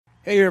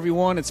Hey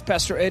everyone, it's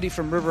Pastor Eddie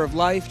from River of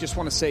Life. Just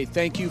want to say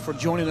thank you for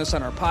joining us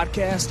on our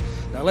podcast.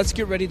 Now let's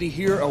get ready to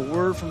hear a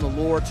word from the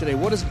Lord today.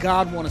 What does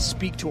God want to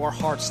speak to our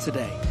hearts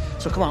today?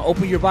 So come on,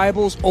 open your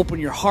Bibles,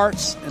 open your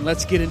hearts, and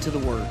let's get into the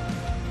word.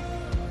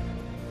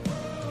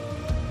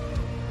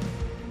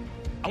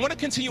 I want to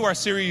continue our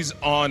series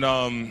on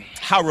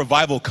how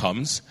revival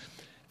comes.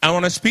 I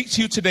want to speak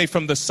to you today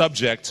from the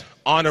subject,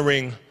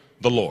 honoring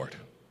the Lord.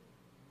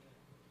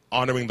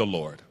 Honoring the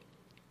Lord.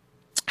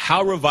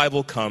 How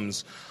revival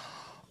comes,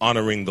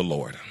 honoring the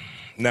Lord.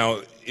 Now,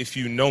 if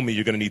you know me,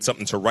 you're going to need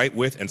something to write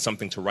with and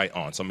something to write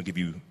on. So I'm going to give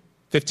you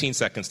 15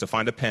 seconds to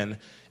find a pen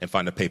and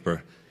find a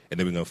paper, and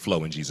then we're going to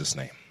flow in Jesus'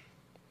 name.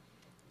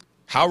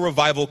 How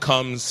revival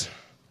comes,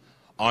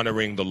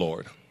 honoring the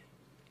Lord.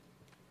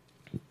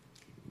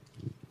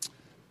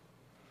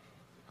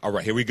 All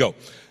right, here we go.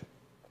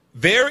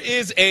 There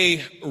is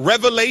a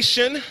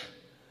revelation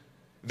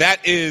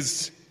that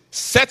is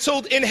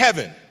settled in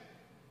heaven,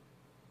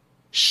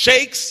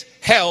 shakes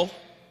hell,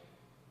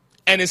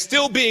 and is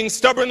still being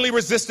stubbornly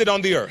resisted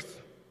on the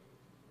earth.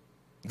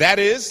 That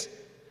is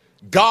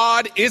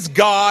God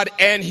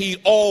and he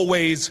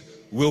always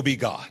will be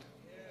God.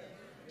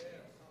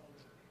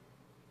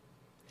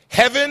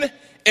 Heaven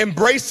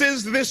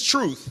embraces this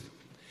truth,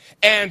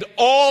 and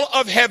all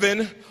of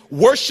heaven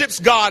worships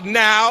God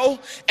now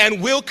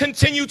and will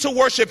continue to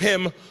worship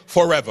him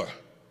forever.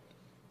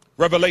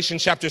 Revelation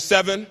chapter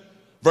 7,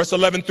 verse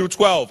 11 through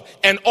 12.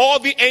 And all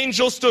the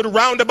angels stood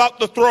round about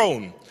the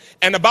throne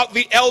and about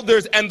the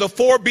elders and the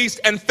four beasts,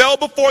 and fell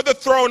before the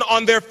throne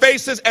on their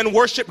faces and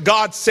worshiped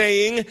God,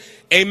 saying,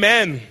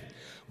 Amen.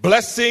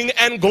 Blessing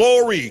and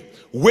glory,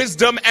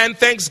 wisdom and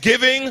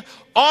thanksgiving,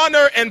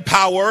 honor and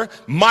power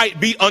might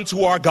be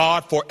unto our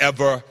God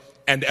forever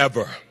and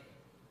ever.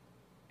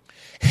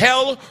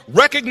 Hell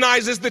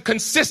recognizes the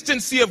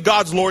consistency of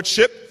God's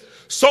lordship,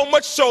 so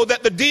much so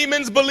that the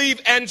demons believe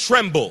and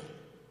tremble.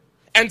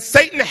 And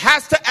Satan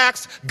has to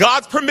ask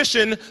God's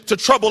permission to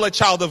trouble a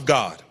child of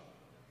God.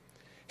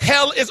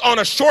 Hell is on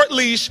a short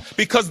leash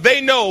because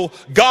they know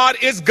God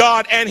is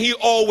God and he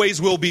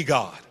always will be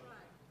God.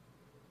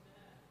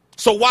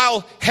 So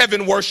while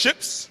heaven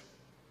worships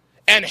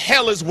and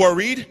hell is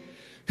worried,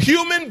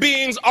 human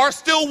beings are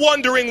still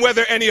wondering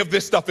whether any of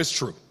this stuff is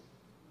true.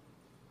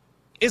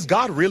 Is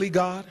God really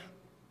God?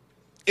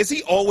 Is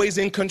he always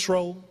in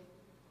control?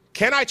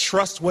 Can I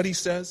trust what he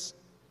says?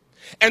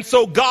 And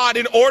so God,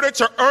 in order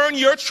to earn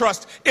your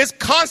trust, is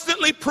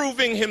constantly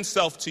proving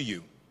himself to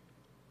you.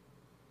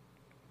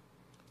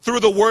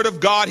 Through the word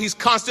of God, he's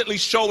constantly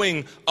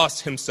showing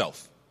us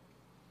himself.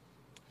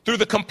 Through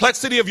the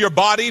complexity of your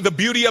body, the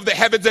beauty of the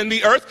heavens and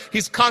the earth,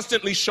 he's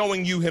constantly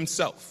showing you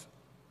himself.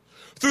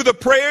 Through the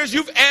prayers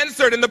you've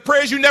answered and the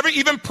prayers you never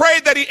even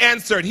prayed that he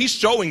answered, he's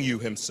showing you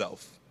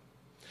himself.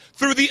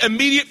 Through the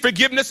immediate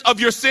forgiveness of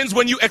your sins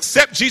when you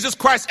accept Jesus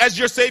Christ as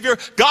your Savior,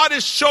 God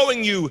is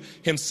showing you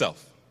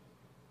himself.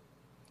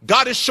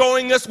 God is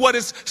showing us what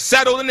is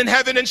settled in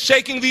heaven and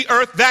shaking the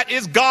earth. That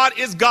is God,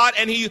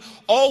 and he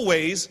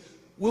always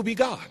will be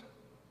God.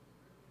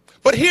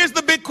 But here's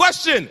the big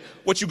question.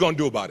 What you gonna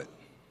do about it?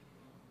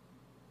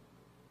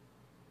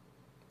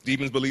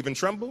 Demons believe and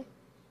tremble.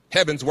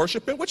 Heaven's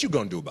worshiping. What you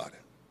gonna do about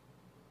it?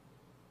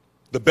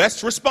 The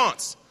best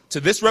response to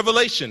this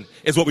revelation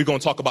is what we're gonna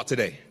talk about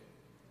today.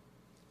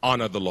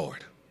 Honor the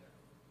Lord.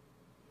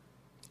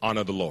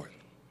 Honor the Lord.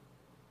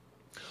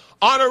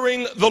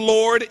 Honoring the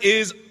Lord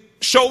is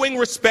showing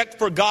respect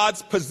for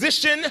God's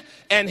position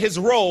and his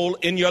role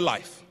in your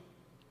life.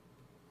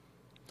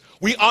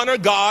 We honor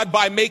God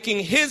by making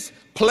his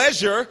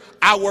pleasure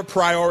our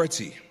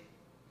priority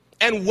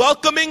and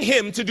welcoming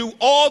him to do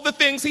all the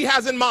things he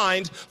has in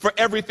mind for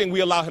everything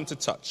we allow him to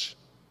touch.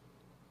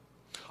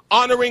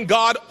 Honoring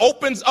God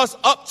opens us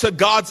up to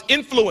God's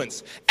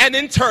influence, and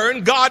in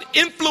turn, God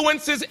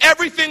influences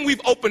everything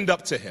we've opened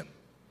up to him.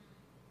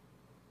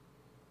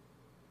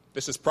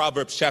 This is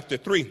Proverbs chapter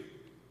 3,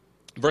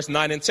 verse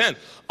 9 and 10.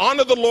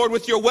 Honor the Lord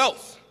with your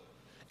wealth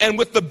and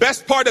with the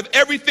best part of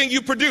everything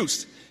you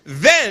produce.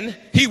 Then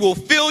he will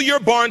fill your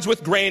barns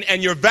with grain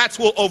and your vats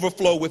will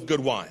overflow with good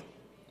wine.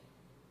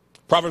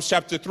 Proverbs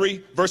chapter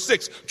 3, verse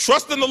 6.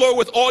 Trust in the Lord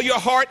with all your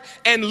heart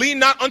and lean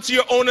not unto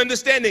your own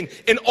understanding.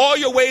 In all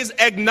your ways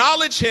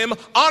acknowledge him,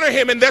 honor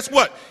him, and that's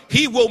what?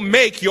 He will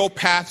make your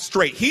path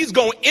straight. He's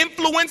going to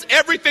influence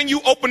everything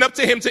you open up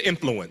to him to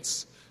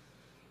influence.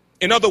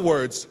 In other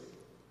words,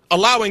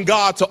 allowing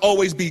God to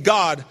always be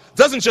God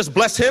doesn't just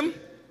bless him,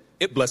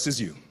 it blesses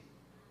you.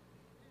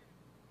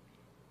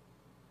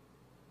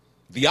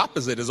 The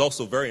opposite is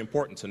also very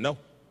important to know.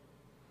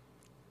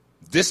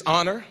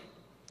 Dishonor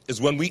is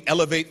when we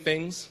elevate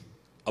things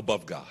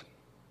above God.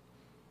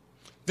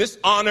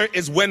 Dishonor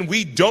is when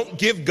we don't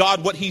give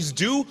God what he's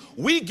due,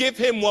 we give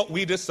him what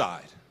we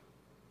decide.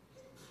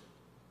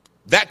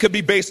 That could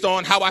be based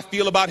on how I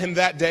feel about him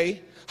that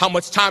day, how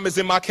much time is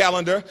in my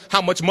calendar,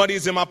 how much money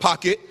is in my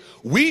pocket.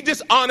 We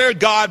dishonor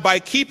God by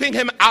keeping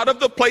him out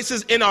of the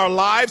places in our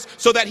lives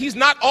so that he's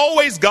not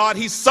always God,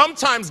 he's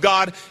sometimes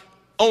God,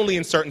 only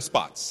in certain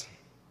spots.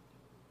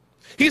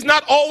 He's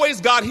not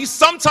always God. He's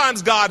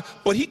sometimes God,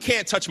 but he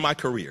can't touch my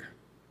career.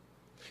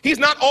 He's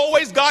not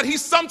always God.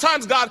 He's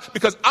sometimes God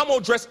because I'm going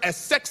to dress as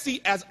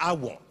sexy as I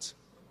want.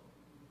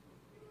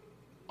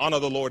 Honor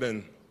the Lord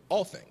in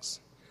all things,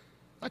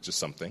 not just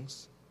some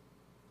things.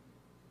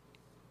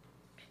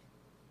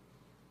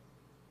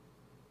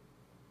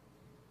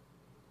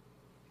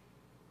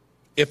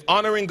 If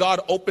honoring God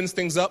opens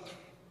things up,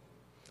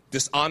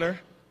 dishonor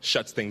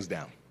shuts things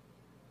down.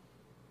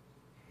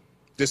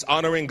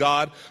 Dishonoring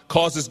God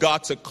causes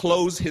God to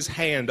close his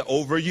hand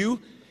over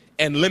you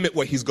and limit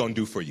what he's going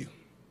to do for you.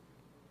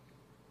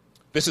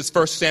 This is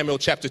 1 Samuel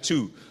chapter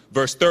 2,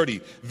 verse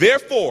 30.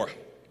 Therefore,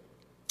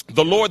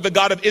 the Lord, the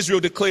God of Israel,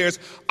 declares,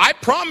 I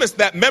promised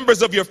that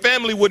members of your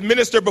family would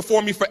minister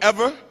before me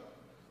forever.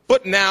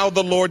 But now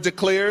the Lord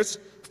declares,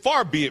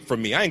 far be it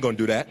from me. I ain't going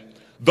to do that.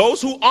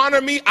 Those who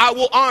honor me, I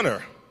will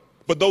honor.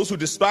 But those who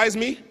despise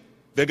me,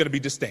 they're going to be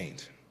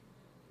disdained.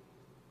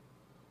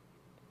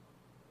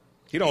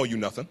 He don't owe you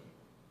nothing.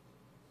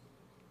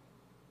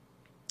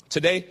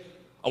 Today,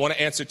 I want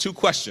to answer 2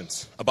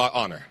 questions about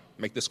honor.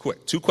 Make this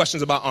quick. 2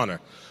 questions about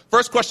honor.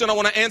 First question I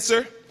want to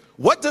answer,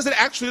 what does it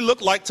actually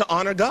look like to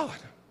honor God?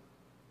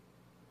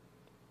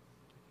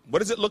 What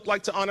does it look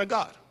like to honor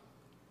God?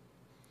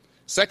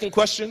 Second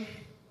question,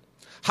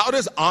 how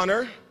does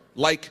honor,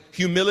 like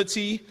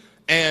humility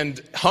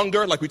and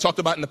hunger, like we talked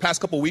about in the past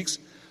couple weeks,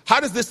 how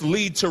does this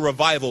lead to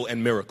revival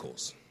and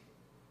miracles?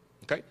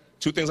 Okay,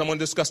 2 things I'm going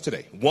to discuss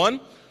today. 1,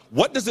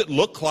 what does it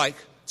look like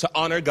to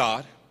honor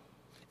God?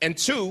 And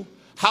 2,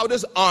 how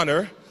does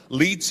honor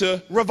lead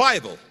to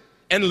revival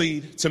and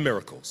lead to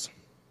miracles?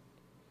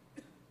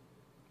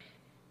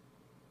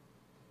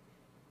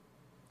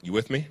 You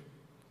with me?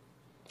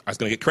 All right, it's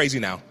going to get crazy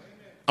now.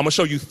 I'm going to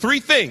show you 3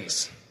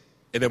 things,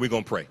 and then we're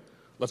going to pray.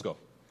 Let's go.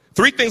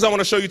 3 things I want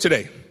to show you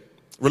today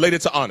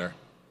related to honor.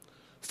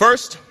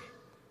 First,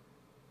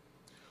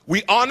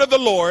 we honor the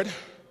Lord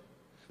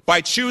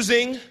by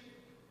choosing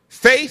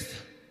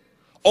faith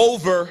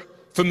over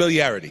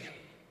familiarity.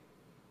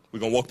 We're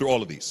going to walk through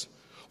all of these.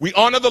 We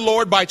honor the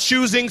Lord by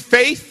choosing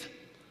faith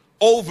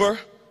over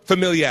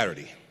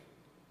familiarity.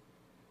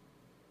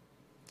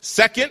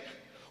 Second,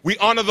 we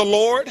honor the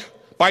Lord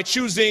by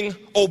choosing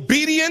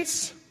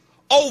obedience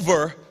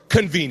over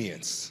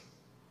convenience.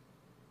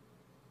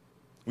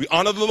 We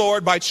honor the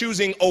Lord by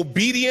choosing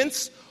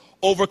obedience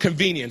over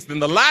convenience. Then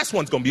the last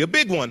one's going to be a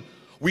big one.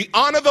 We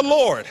honor the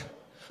Lord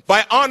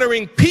by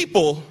honoring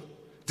people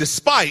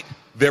despite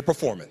their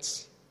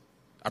performance.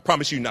 I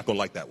promise you, you're not going to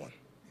like that one.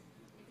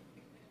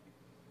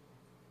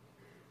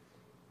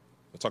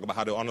 We'll talk about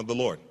how to honor the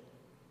Lord.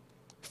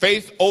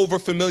 Faith over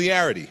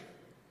familiarity.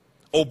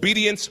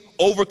 Obedience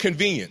over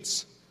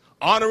convenience.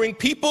 Honoring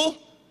people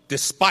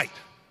despite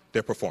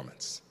their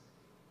performance.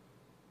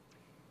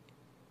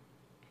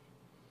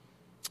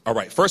 All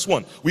right, first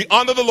one. We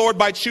honor the Lord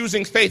by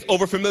choosing faith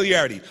over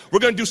familiarity. We're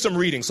going to do some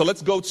reading, so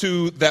let's go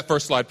to that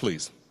first slide,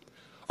 please.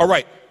 All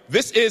right,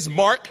 this is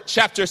Mark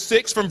chapter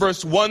 6 from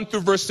verse 1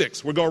 through verse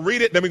 6. We're going to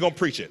read it, then we're going to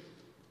preach it.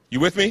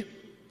 You with me?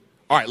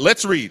 All right,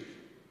 let's read.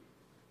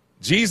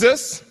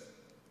 Jesus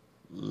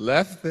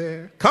left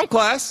there, come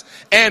class,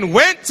 and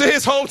went to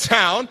his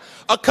hometown,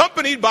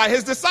 accompanied by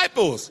his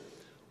disciples.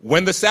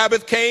 When the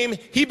Sabbath came,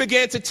 he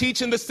began to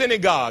teach in the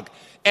synagogue,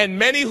 and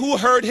many who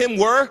heard him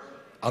were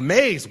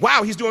amazed.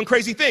 Wow, he's doing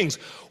crazy things.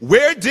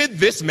 Where did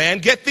this man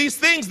get these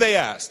things, they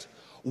asked.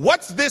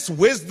 What's this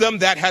wisdom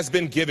that has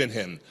been given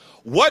him?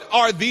 What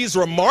are these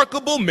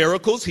remarkable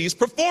miracles he's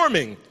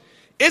performing?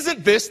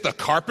 Isn't this the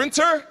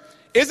carpenter?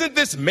 Isn't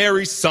this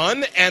Mary's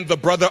son and the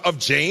brother of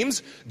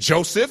James,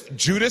 Joseph,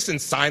 Judas,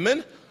 and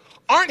Simon?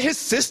 Aren't his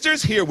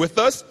sisters here with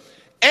us?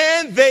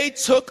 And they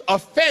took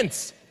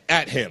offense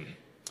at him.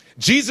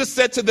 Jesus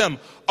said to them,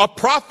 a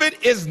prophet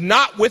is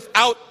not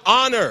without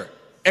honor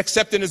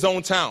except in his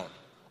own town,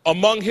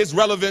 among his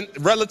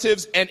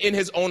relatives, and in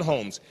his own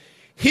homes.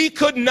 He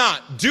could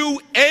not do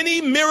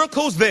any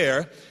miracles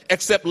there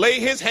except lay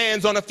his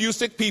hands on a few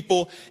sick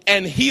people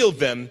and heal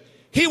them.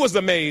 He was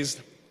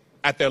amazed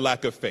at their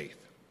lack of faith.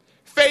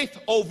 Faith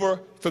over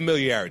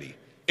familiarity.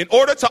 In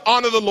order to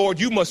honor the Lord,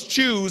 you must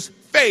choose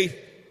faith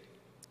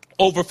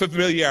over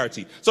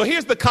familiarity. So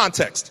here's the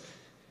context.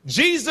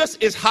 Jesus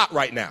is hot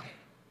right now.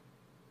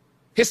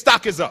 His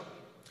stock is up.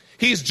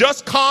 He's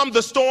just calmed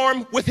the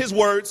storm with his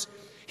words.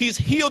 He's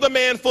healed a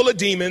man full of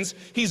demons.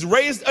 He's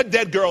raised a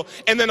dead girl.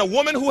 And then a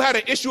woman who had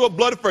an issue of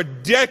blood for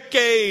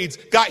decades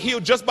got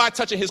healed just by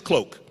touching his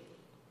cloak.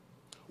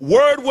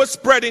 Word was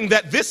spreading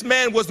that this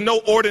man was no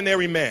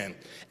ordinary man.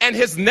 And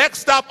his next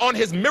stop on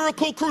his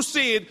miracle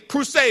crusade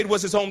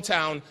was his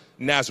hometown,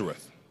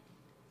 Nazareth.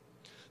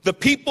 The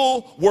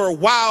people were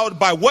wowed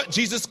by what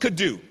Jesus could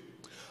do.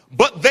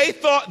 But they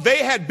thought they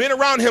had been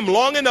around him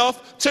long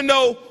enough to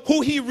know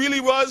who he really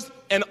was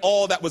and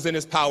all that was in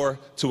his power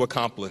to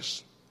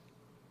accomplish.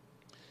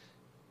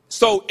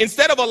 So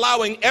instead of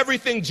allowing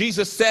everything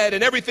Jesus said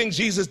and everything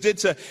Jesus did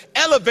to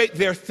elevate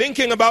their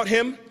thinking about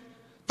him,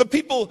 the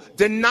people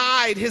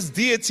denied his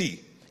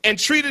deity and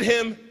treated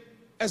him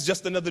as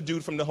just another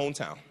dude from the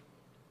hometown.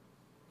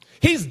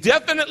 He's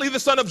definitely the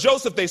son of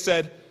Joseph, they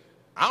said.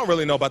 I don't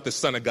really know about this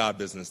son of God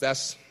business.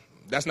 That's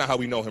not how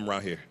we know him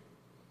around here.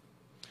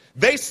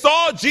 They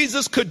saw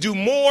Jesus could do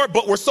more,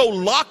 but were so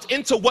locked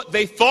into what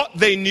they thought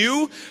they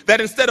knew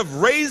that instead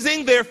of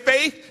raising their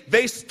faith,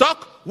 they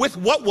stuck with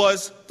what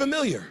was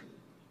familiar.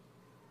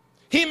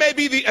 He may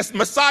be the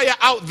Messiah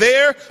out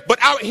there, but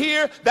out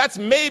here, that's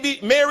maybe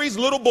Mary's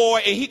little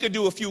boy, and he could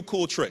do a few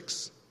cool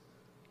tricks.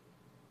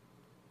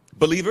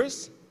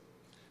 Believers,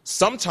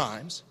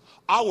 sometimes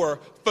our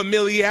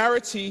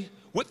familiarity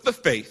with the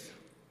faith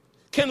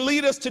can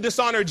lead us to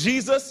dishonor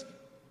Jesus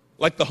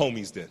like the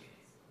homies did.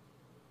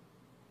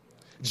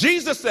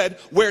 Jesus said,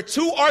 where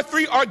 2 or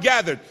 3 are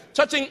gathered,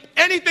 touching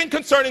anything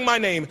concerning my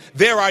name,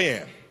 there I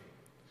am.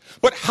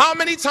 But how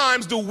many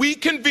times do we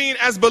convene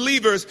as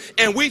believers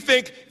and we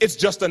think it's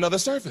just another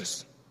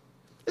service?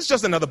 It's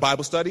just another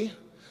Bible study.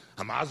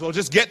 I might as well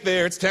just get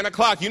there. It's 10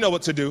 o'clock. You know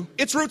what to do.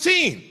 It's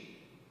routine.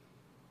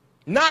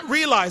 Not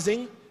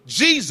realizing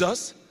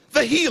Jesus,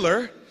 the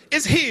healer,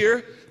 is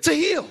here to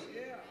heal.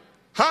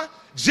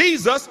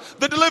 Jesus,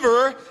 the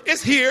deliverer,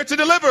 is here to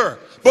deliver.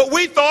 But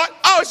we thought,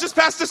 oh, it's just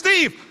Pastor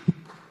Steve.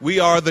 We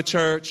are the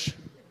church.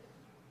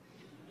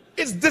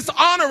 It's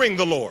dishonoring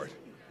the Lord.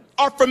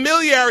 Our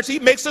familiarity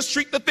makes us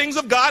treat the things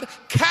of God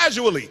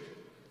casually.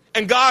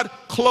 And God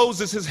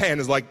closes his hand.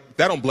 Is like,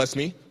 that don't bless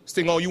me.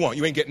 Sing all you want.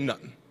 You ain't getting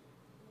nothing.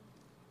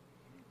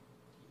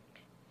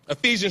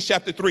 Ephesians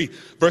chapter 3,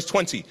 verse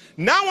 20.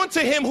 Now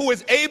unto him who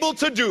is able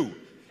to do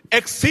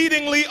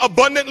exceedingly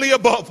abundantly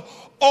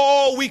above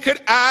all we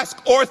could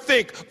ask or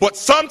think. But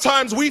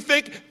sometimes we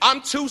think,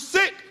 I'm too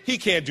sick. He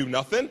can't do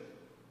nothing.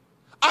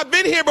 I've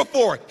been here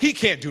before. He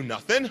can't do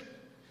nothing.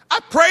 I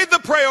prayed the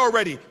prayer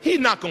already. He's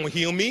not going to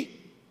heal me.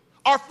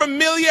 Our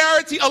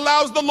familiarity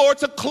allows the Lord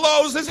to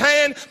close his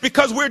hand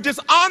because we're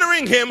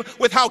dishonoring him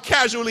with how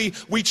casually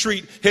we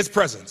treat his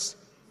presence.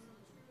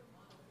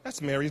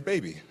 That's Mary's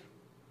baby.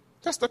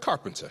 That's the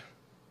carpenter.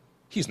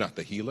 He's not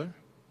the healer.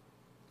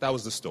 That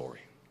was the story.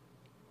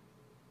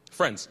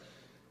 Friends,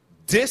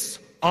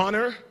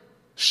 dishonor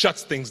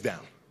shuts things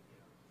down.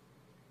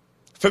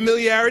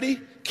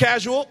 Familiarity,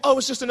 casual, oh,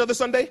 it's just another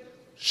Sunday.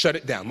 Shut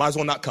it down. Might as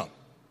well not come.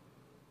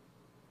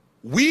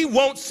 We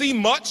won't see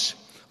much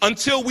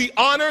until we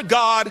honor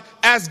God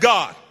as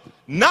God,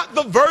 not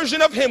the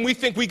version of him we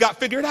think we got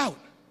figured out.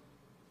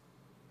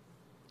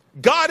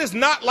 God is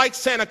not like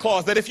Santa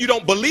Claus, that if you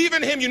don't believe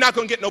in him, you're not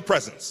going to get no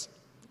presents.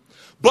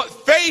 But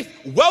faith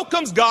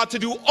welcomes God to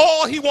do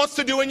all he wants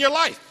to do in your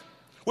life.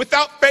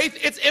 Without faith,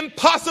 it's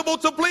impossible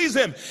to please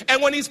him.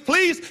 And when he's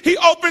pleased, he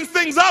opens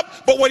things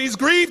up. But when he's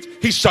grieved,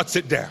 he shuts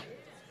it down.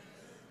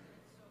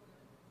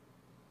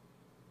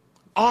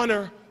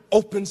 Honor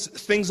opens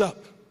things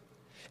up.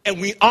 And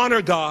we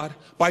honor God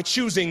by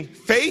choosing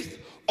faith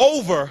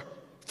over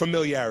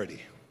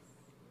familiarity.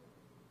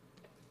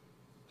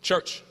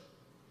 Church,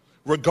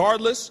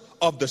 regardless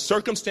of the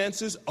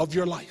circumstances of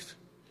your life,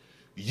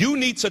 you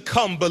need to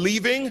come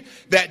believing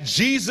that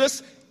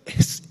Jesus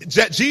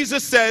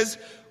says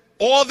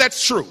all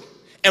that's true.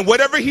 And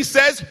whatever he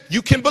says,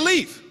 you can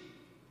believe.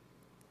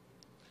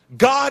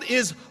 God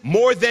is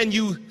more than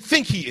you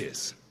think he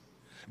is.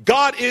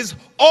 God is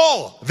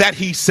all that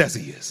he says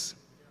he is.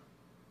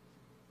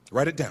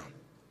 Write it down.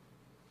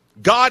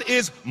 God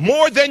is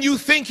more than you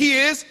think he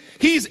is.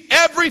 He's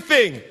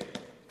everything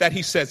that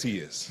he says he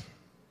is.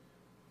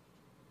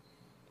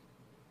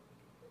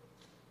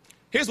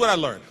 Here's what I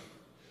learned.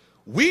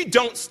 We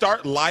don't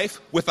start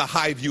life with a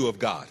high view of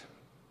God.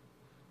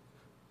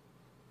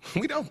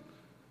 We don't.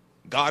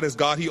 God is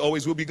God. He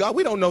always will be God.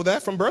 We don't know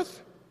that from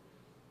birth.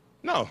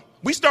 No.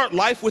 We start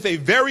life with a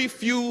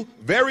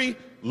very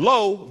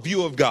low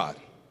view of God.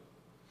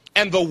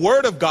 And the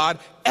word of God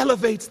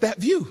elevates that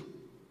view.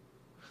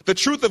 The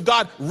truth of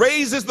God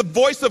raises the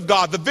voice of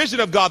God, the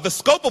vision of God, the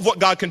scope of what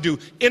God can do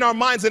in our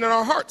minds and in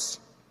our hearts.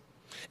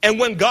 And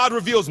when God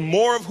reveals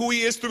more of who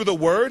he is through the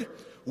word,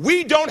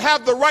 we don't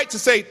have the right to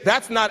say,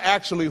 that's not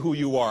actually who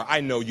you are.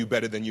 I know you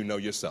better than you know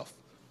yourself.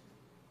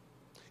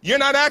 You're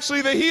not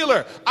actually the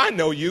healer. I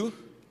know you.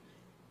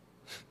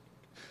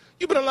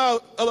 You've been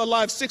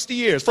alive 60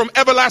 years. From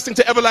everlasting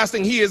to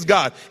everlasting, he is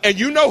God. And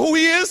you know who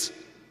he is?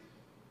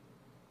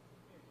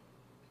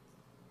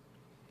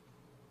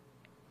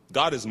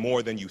 God is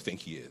more than you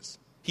think he is.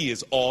 He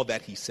is all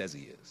that he says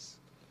he is.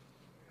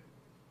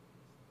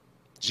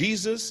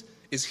 Jesus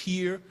is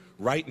here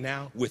right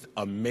now with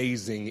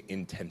amazing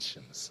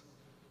intentions.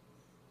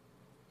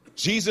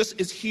 Jesus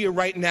is here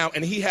right now,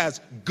 and he has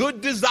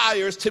good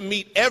desires to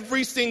meet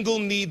every single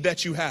need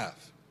that you have.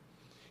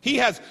 He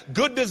has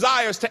good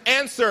desires to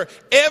answer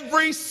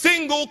every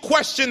single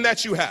question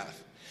that you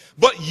have.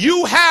 But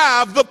you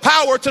have the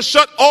power to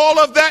shut all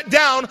of that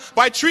down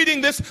by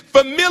treating this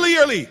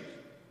familiarly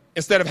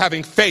instead of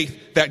having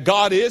faith that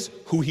God is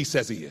who he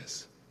says he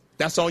is.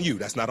 That's on you.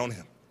 That's not on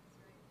him.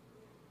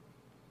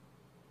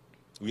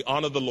 We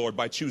honor the Lord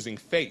by choosing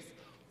faith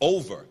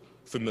over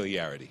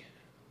familiarity.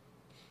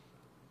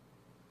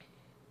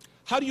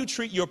 How do you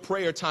treat your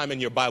prayer time and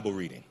your Bible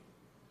reading?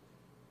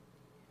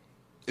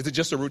 Is it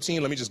just a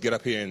routine? Let me just get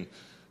up here and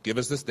Give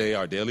us this day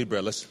our daily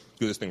bread. Let's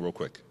do this thing real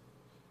quick.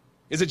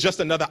 Is it just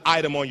another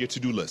item on your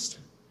to-do list?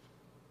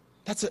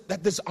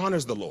 That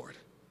dishonors the Lord.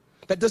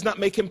 That does not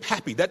make him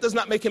happy. That does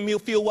not make him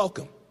feel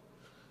welcome.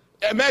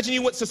 Imagine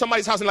you went to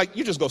somebody's house and like,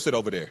 you just go sit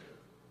over there.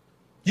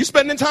 You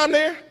spending time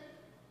there?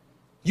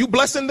 You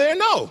blessing there?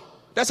 No.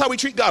 That's how we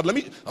treat God.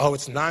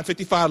 It's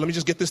 9:55. Let me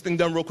just get this thing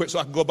done real quick so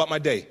I can go about my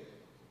day.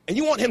 And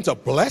you want him to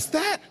bless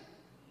that?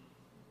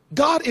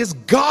 God is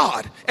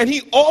God, and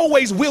he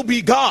always will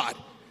be God.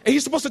 And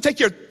he's supposed to take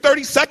your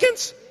 30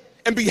 seconds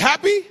and be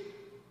happy?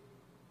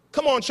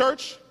 Come on,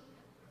 church.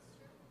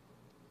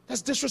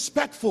 That's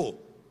disrespectful.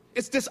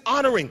 It's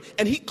dishonoring.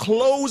 And he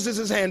closes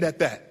his hand at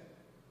that.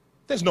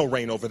 There's no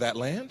reign over that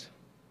land.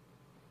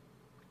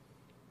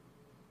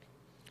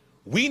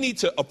 We need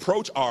to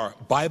approach our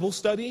Bible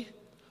study,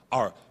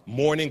 our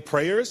morning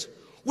prayers,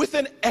 with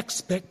an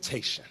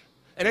expectation.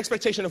 An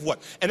expectation of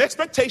what? An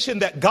expectation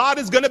that God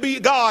is going to be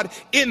God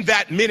in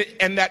that minute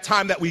and that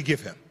time that we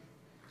give him.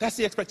 That's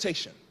the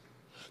expectation.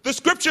 The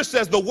scripture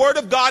says the word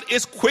of God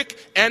is quick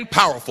and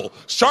powerful,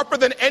 sharper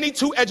than any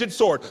two-edged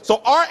sword.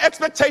 So our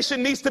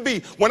expectation needs to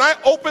be, when I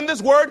open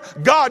this word,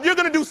 God, you're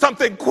going to do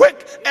something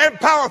quick and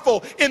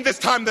powerful in this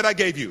time that I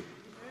gave you.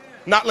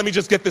 Not let me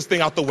just get this thing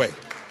out the way.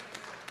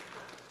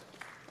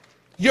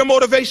 Your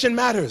motivation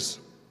matters.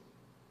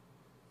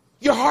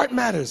 Your heart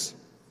matters.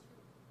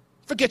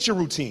 Forget your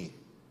routine.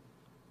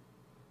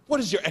 What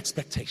is your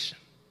expectation?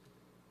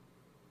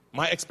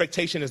 My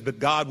expectation is that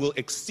God will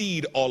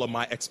exceed all of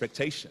my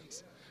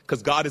expectations,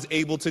 because God is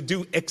able to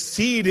do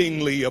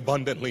exceedingly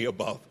abundantly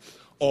above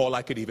all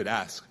I could even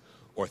ask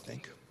or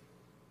think.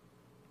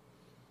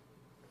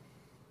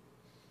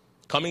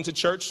 Coming to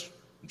church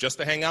just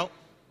to hang out,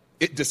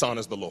 it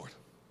dishonors the Lord.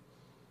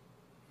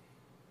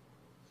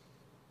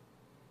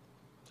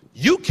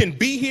 You can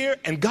be here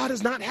and God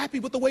is not happy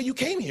with the way you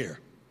came here.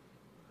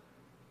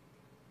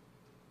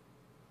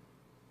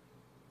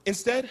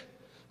 Instead,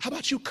 how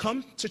about you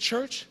come to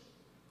church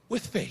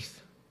with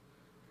faith?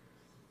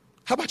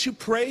 How about you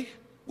pray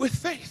with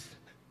faith?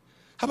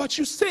 How about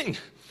you sing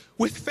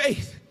with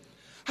faith?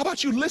 How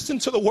about you listen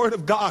to the word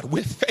of God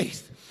with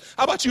faith?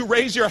 How about you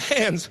raise your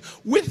hands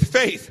with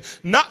faith,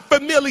 not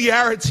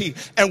familiarity,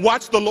 and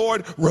watch the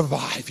Lord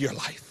revive your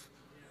life?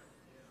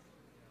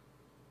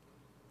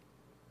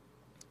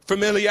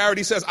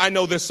 Familiarity says, I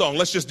know this song.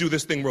 Let's just do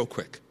this thing real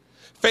quick.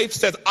 Faith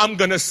says, I'm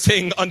going to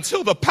sing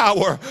until the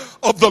power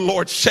of the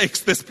Lord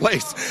shakes this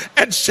place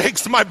and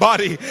shakes my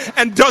body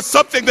and does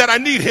something that I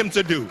need him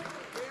to do.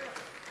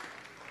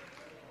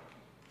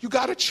 You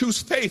got to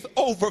choose faith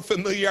over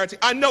familiarity.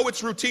 I know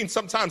it's routine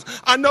sometimes.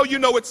 I know you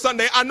know it's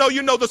Sunday. I know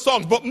you know the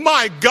songs. But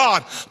my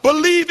God,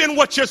 believe in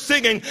what you're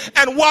singing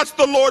and watch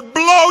the Lord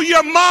blow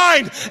your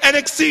mind and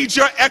exceed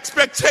your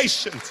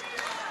expectations.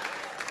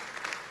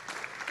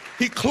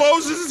 He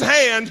closes his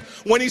hand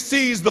when he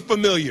sees the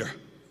familiar.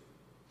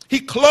 He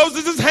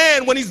closes his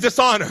hand when he's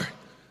dishonored.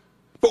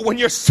 But when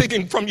you're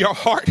singing from your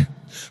heart,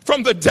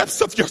 from the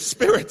depths of your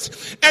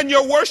spirit, and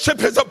your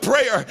worship is a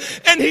prayer,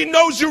 and he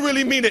knows you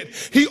really mean it,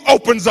 he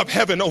opens up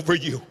heaven over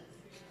you.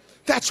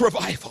 That's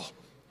revival.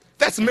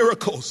 That's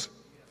miracles.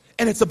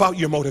 And it's about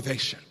your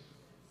motivation.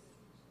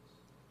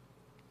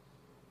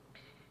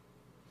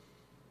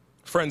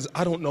 Friends,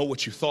 I don't know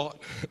what you thought,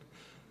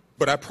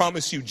 but I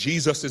promise you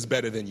Jesus is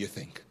better than you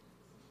think.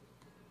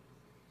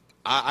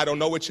 I don't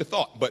know what you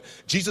thought, but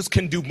Jesus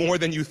can do more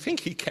than you think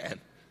he can.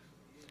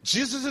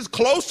 Jesus is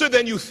closer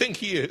than you think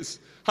he is.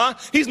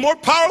 He's more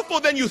powerful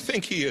than you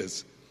think he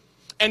is.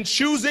 And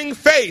choosing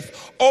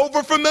faith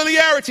over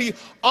familiarity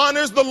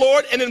honors the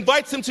Lord and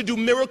invites him to do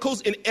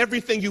miracles in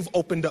everything you've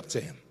opened up to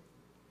him.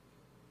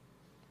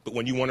 But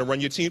when you want to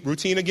run your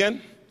routine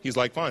again, he's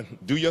like, fine,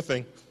 do your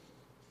thing.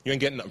 You ain't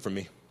getting nothing from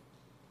me.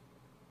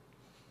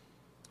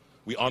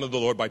 We honor the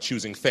Lord by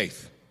choosing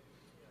faith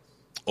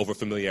over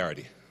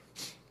familiarity.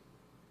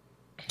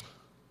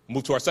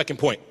 Move to our second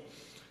point.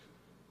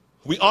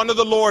 We honor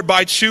the Lord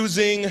by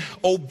choosing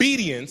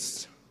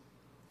obedience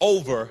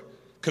over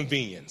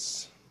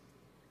convenience.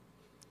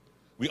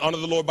 We honor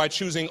the Lord by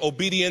choosing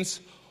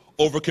obedience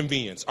over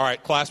convenience. All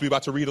right, class, we're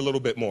about to read a little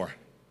bit more.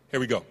 Here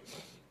we go.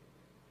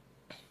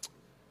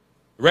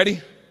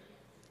 Ready?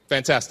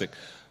 Fantastic.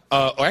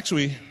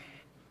 Actually,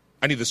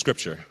 I need the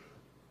scripture.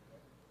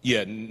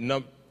 Yeah,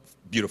 no,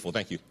 beautiful,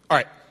 thank you. All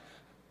right.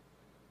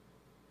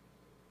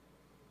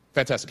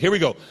 Fantastic. Here we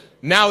go.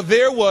 Now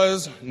there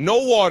was no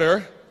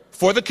water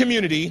for the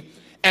community,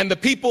 and the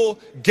people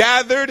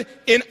gathered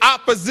in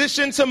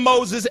opposition to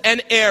Moses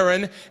and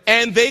Aaron,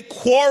 and they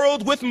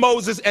quarreled with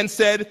Moses and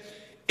said,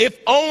 if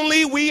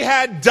only we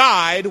had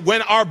died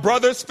when our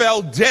brothers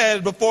fell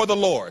dead before the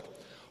Lord.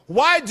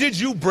 Why did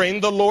you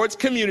bring the Lord's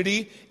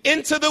community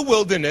into the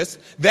wilderness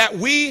that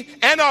we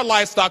and our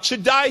livestock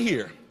should die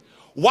here?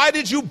 Why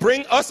did you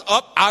bring us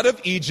up out of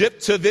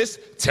Egypt to this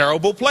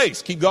terrible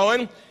place? Keep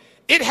going.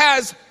 It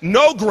has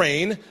no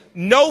grain,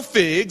 no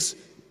figs,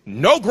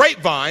 no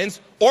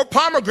grapevines or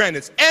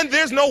pomegranates, and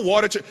there's no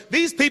water.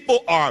 These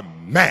people are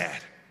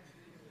mad.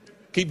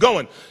 Keep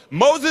going.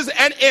 Moses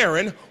and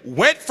Aaron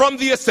went from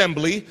the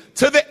assembly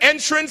to the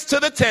entrance to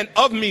the tent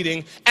of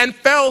meeting and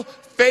fell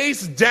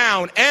face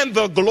down, and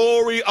the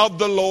glory of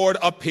the Lord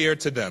appeared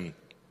to them.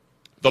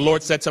 The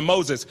Lord said to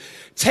Moses,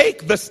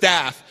 take the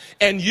staff,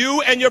 and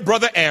you and your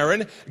brother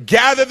Aaron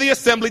gather the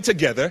assembly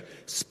together,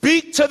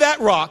 speak to that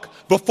rock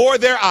before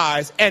their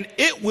eyes, and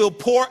it will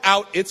pour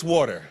out its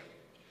water.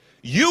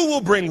 You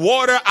will bring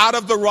water out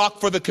of the rock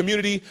for the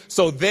community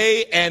so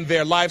they and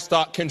their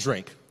livestock can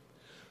drink.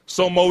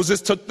 So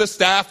Moses took the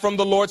staff from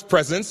the Lord's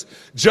presence,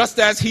 just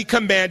as he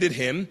commanded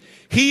him.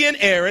 He and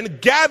Aaron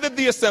gathered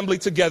the assembly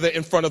together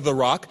in front of the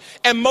rock,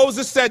 and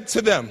Moses said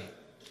to them,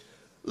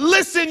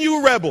 listen,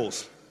 you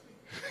rebels.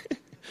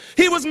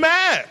 He was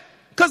mad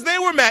because they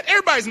were mad.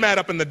 Everybody's mad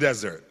up in the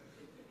desert.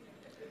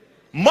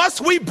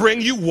 Must we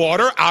bring you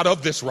water out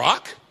of this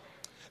rock?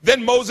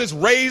 Then Moses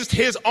raised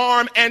his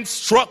arm and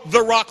struck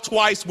the rock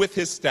twice with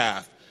his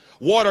staff.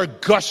 Water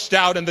gushed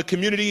out, and the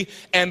community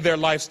and their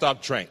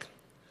livestock drank.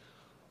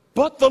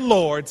 But the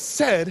Lord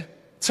said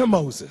to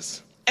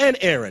Moses and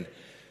Aaron,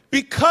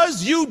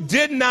 because you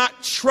did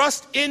not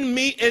trust in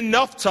me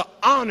enough to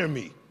honor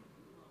me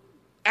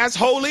as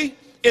holy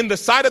in the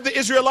sight of the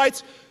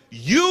Israelites,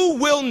 you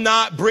will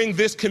not bring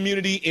this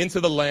community into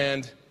the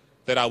land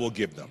that I will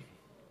give them.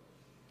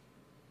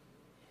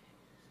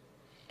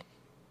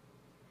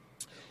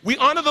 We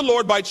honor the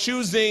Lord by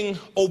choosing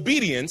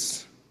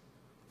obedience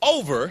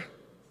over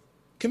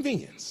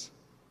convenience.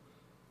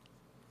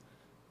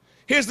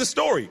 Here's the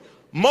story.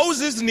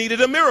 Moses needed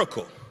a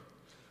miracle.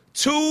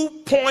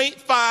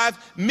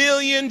 2.5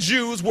 million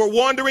Jews were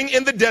wandering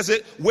in the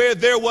desert where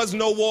there was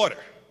no water.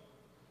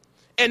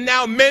 And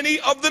now many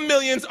of the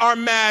millions are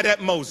mad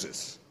at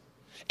Moses.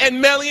 And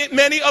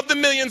many of the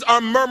millions are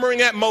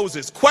murmuring at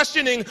Moses,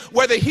 questioning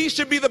whether he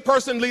should be the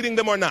person leading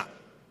them or not.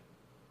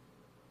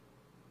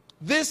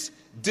 This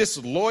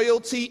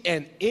disloyalty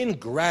and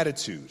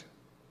ingratitude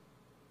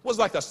was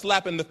like a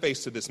slap in the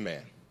face to this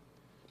man.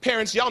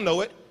 Parents, y'all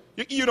know it.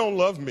 You don't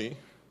love me.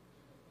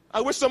 I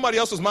wish somebody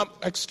else was mom.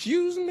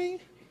 Excuse me?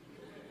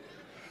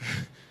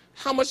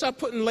 How much I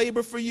put in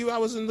labor for you? I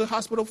was in the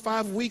hospital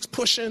 5 weeks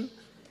pushing.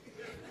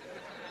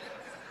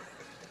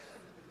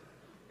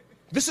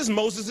 This is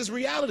Moses'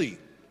 reality.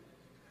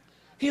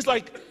 He's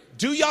like,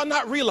 do y'all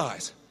not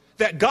realize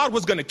that God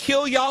was going to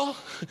kill y'all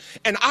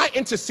and I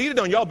interceded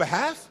on y'all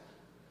behalf?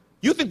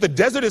 You think the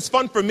desert is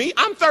fun for me?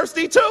 I'm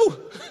thirsty too.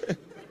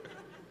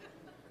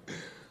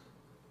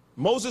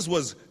 Moses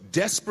was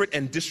desperate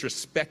and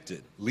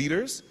disrespected.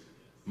 Leaders,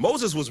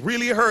 Moses was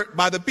really hurt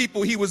by the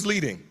people he was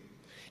leading.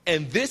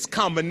 And this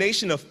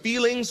combination of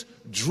feelings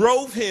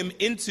drove him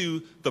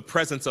into the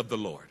presence of the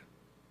Lord.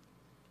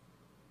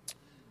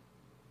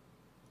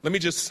 Let me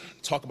just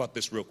talk about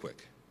this real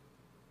quick.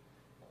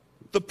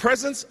 The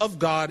presence of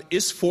God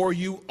is for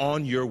you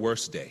on your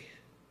worst day.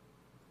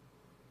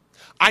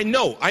 I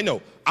know.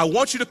 I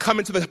want you to come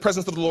into the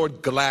presence of the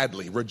Lord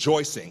gladly,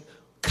 rejoicing,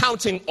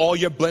 counting all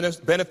your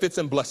benefits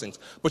and blessings.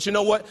 But you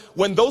know what?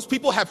 When those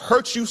people have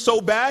hurt you so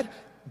bad,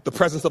 the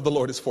presence of the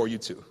Lord is for you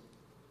too.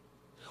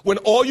 When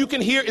all you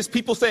can hear is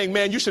people saying,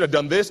 man, you should have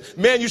done this.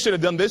 Man, you should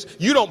have done this.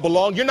 You don't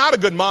belong. You're not a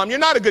good mom. You're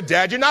not a good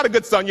dad. You're not a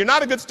good son. You're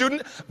not a good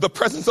student. The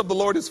presence of the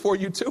Lord is for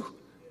you too.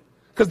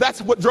 Because that's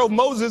what drove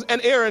Moses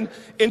and Aaron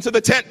into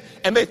the tent,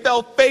 and they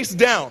fell face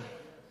down.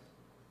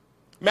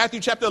 Matthew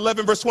chapter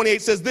 11, verse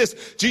 28 says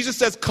this. Jesus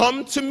says,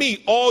 come to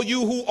me, all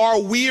you who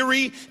are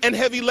weary and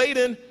heavy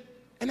laden,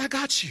 and I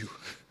got you.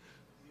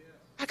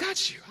 I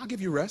got you. I'll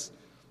give you rest.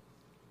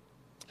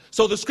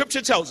 So the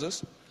scripture tells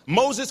us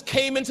Moses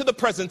came into the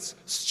presence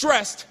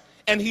stressed,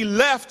 and he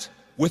left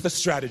with a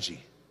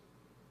strategy.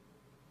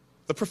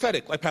 The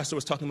prophetic, like Pastor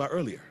was talking about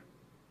earlier.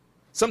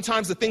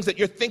 Sometimes the things that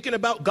you're thinking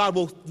about, God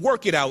will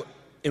work it out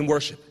in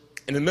worship.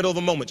 In the middle of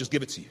a moment, just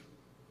give it to you.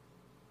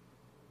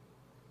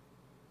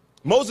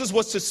 Moses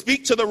was to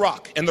speak to the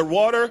rock, and the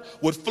water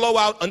would flow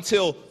out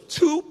until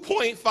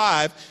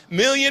 2.5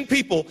 million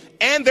people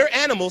and their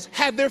animals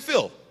had their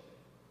fill.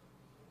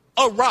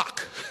 A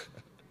rock.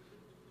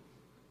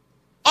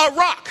 A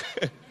rock.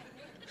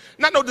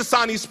 Not no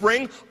Dasani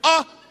spring.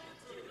 A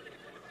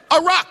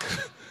rock.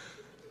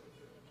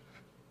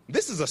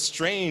 This is a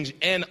strange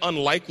and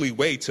unlikely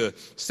way to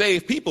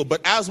save people,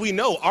 but as we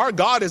know, our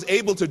God is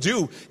able to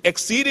do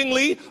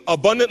exceedingly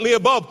abundantly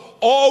above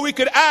all we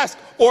could ask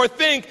or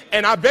think,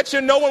 and I bet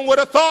you no one would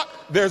have thought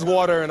there's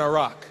water in a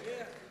rock.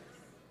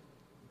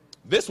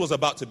 This was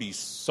about to be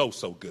so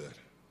good.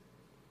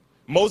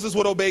 Moses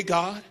would obey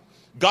God,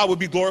 God would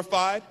be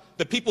glorified,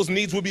 the people's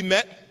needs would be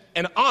met,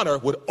 and honor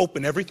would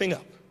open everything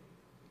up.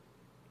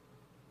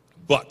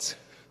 But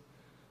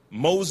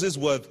Moses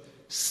was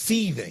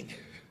seething,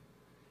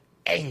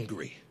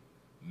 angry,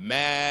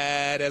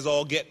 mad as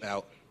all get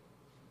out.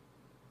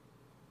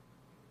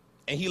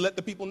 And he let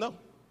the people know.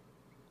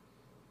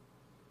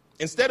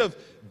 Instead of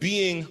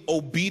being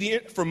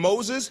obedient for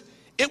Moses,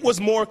 it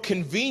was more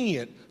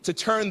convenient to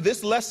turn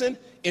this lesson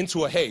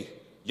into a, hey,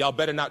 y'all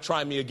better not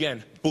try me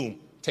again. Boom,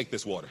 take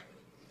this water.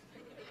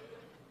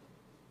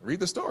 Read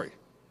the story.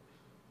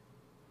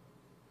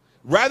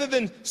 Rather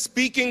than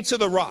speaking to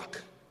the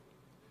rock,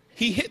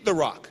 he hit the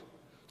rock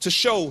to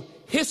show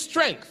his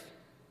strength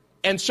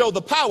and show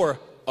the power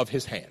of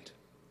his hand.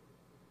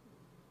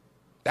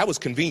 That was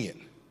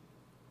convenient,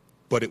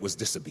 but it was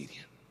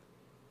disobedient.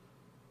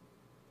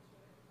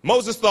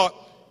 Moses thought,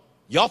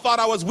 y'all thought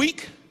I was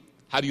weak?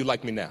 How do you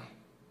like me now?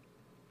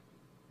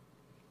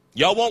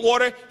 Y'all want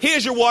water?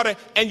 Here's your water,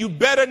 and you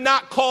better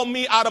not call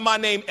me out of my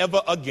name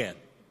ever again.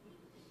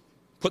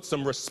 Put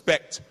some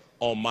respect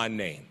on my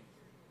name.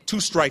 2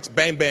 strikes,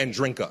 bang, bang,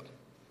 drink up.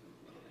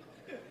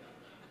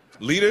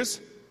 Leaders,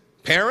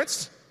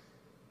 parents,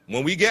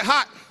 when we get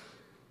hot,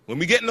 when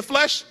we get in the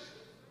flesh,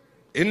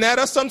 isn't that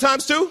us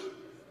sometimes too?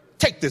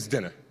 Take this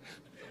dinner.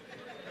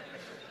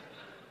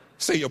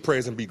 Say your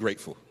prayers and be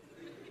grateful.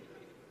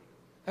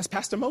 That's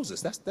Pastor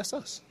Moses. That's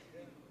us.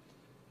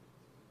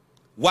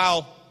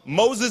 While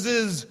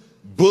Moses'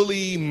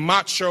 bully,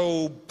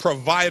 macho,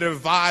 provider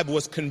vibe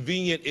was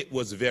convenient, it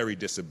was very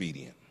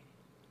disobedient.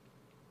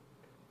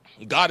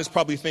 God is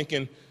probably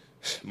thinking,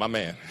 my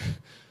man,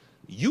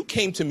 you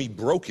came to me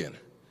broken,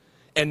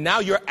 and now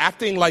you're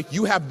acting like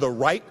you have the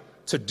right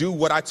to do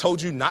what I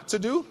told you not to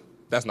do?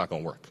 That's not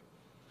going to work.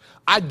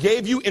 I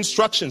gave you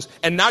instructions,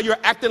 and now you're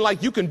acting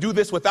like you can do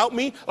this without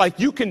me? Like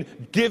you can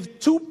give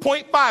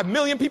 2.5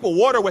 million people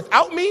water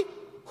without me?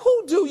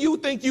 Who do you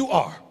think you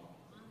are?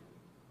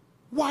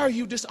 Why are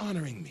you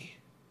dishonoring me?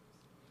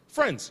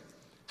 Friends,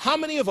 how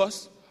many of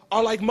us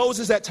are like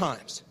Moses at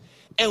times,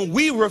 and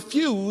we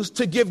refuse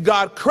to give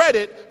God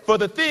credit for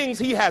the things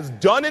he has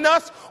done in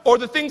us or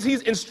the things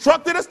he's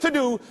instructed us to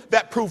do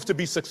that prove to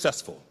be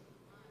successful?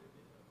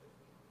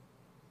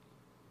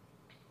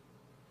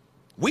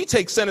 We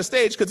take center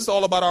stage because it's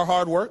all about our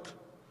hard work.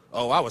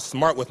 Oh, I was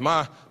smart with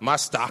my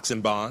stocks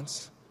and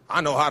bonds.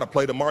 I know how to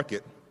play the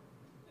market.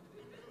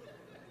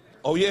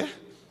 Oh, yeah?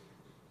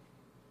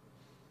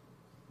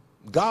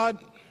 God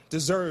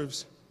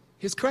deserves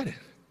his credit.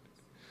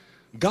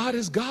 God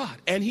is God,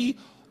 and he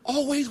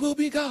always will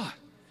be God.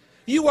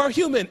 You are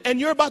human, and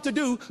you're about to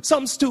do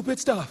some stupid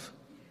stuff.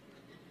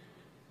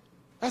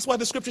 That's why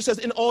the scripture says,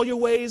 in all your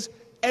ways,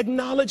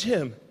 acknowledge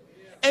him,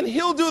 and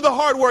he'll do the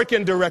hard work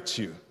and direct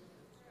you.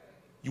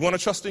 You want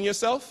to trust in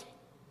yourself?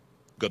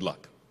 Good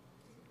luck.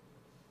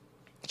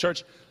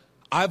 Church,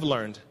 I've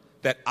learned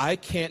that I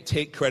can't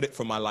take credit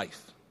for my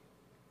life.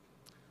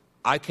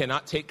 I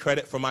cannot take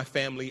credit for my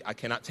family. I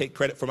cannot take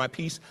credit for my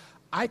peace.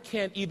 I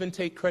can't even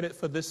take credit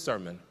for this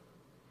sermon.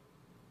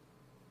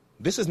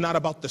 This is not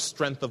about the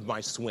strength of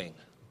my swing,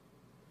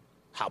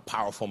 how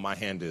powerful my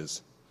hand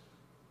is.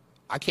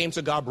 I came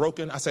to God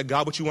broken. I said,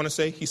 God, what you want to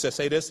say? He said,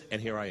 say this,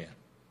 and here I am.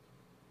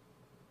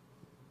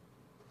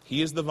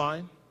 He is the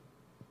vine.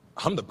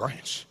 I'm the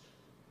branch.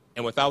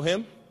 And without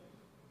him,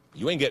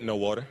 you ain't getting no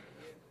water.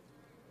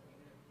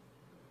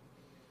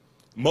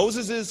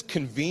 Moses'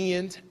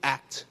 convenient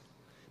act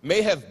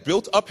may have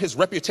built up his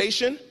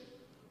reputation,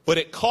 but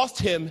it cost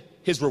him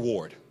his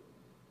reward.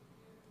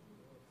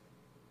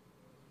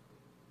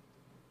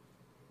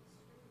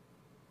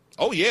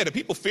 Oh yeah, the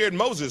people feared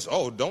Moses.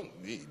 Oh,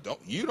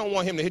 you don't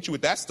want him to hit you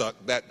with that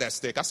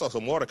stick. I saw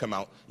some water come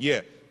out.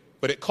 Yeah.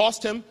 But it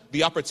cost him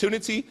the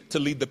opportunity to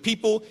lead the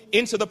people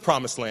into the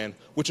promised land,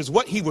 which is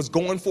what he was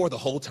going for the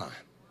whole time.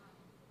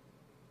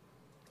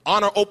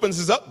 Honor opens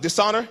us up,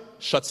 dishonor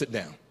shuts it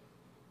down.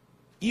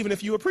 Even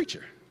if you're a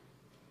preacher.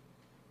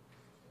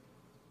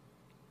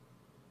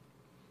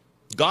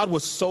 God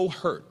was so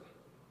hurt,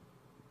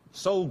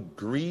 so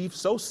grieved,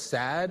 so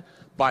sad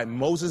by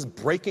Moses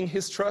breaking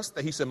his trust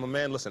that he said, my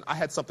man, listen, I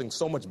had something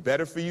so much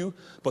better for you,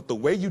 but the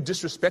way you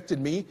disrespected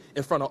me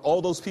in front of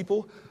all those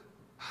people,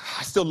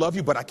 I still love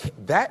you, but I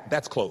can't.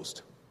 That's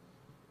closed.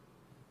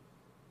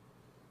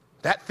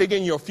 That thing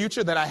in your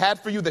future that I had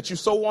for you that you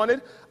so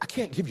wanted, I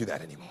can't give you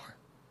that anymore.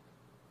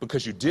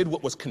 Because you did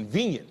what was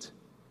convenient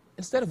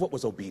instead of what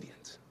was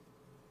obedient.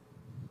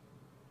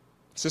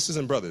 Sisters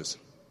and brothers,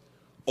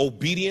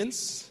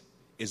 obedience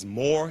is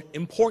more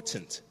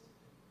important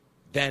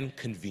than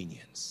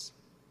convenience.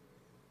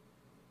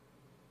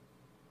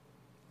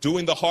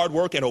 Doing the hard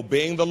work and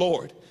obeying the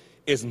Lord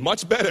is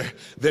much better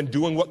than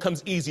doing what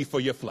comes easy for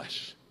your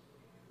flesh.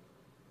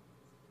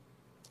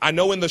 I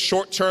know in the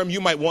short term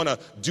you might want to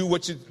do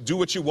what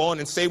you want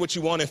and say what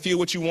you want and feel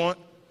what you want,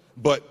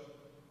 but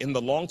in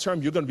the long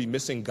term you're going to be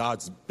missing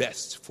God's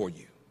best for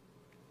you.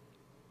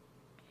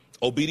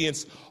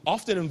 Obedience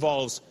often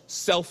involves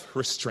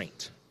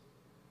self-restraint,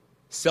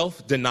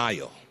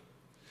 self-denial.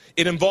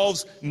 It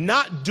involves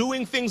not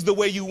doing things the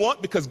way you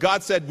want because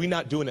God said we're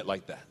not doing it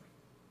like that.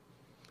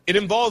 It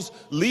involves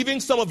leaving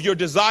some of your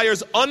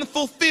desires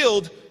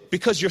unfulfilled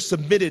because you're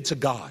submitted to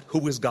God,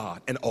 who is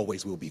God and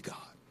always will be God.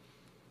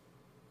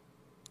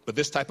 But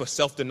this type of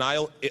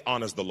self-denial, it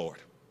honors the Lord.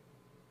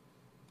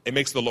 It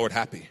makes the Lord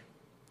happy.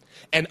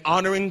 And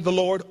honoring the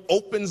Lord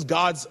opens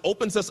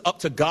us up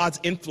to God's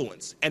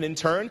influence. And in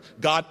turn,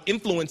 God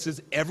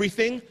influences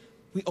everything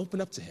we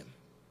open up to him,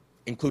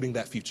 including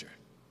that future.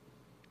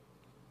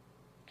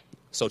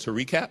 So to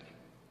recap,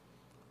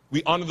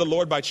 we honor the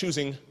Lord by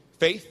choosing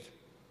faith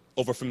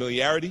over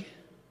familiarity,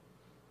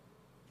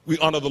 We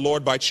honor the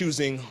Lord by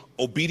choosing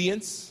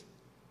obedience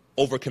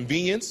over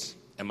convenience.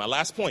 And my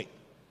last point,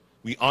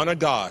 we honor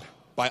God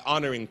by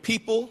honoring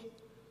people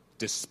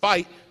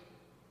despite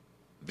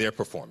their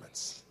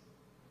performance.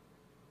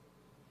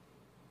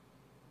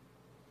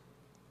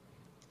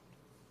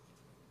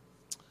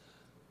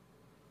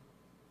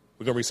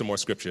 We're going to read some more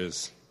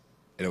scriptures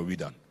and it will be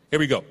done. Here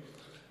we go.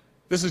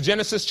 This is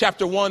Genesis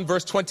chapter 1,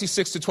 verse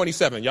 26 to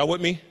 27. Y'all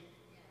with me?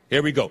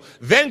 Here we go.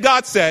 Then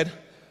God said,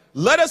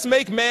 let us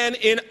make man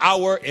in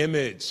our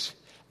image,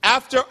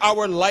 after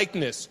our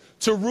likeness,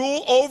 to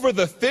rule over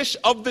the fish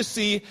of the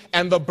sea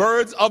and the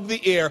birds of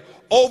the air,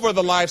 over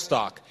the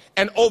livestock,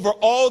 and over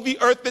all the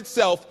earth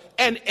itself,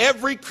 and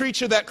every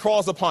creature that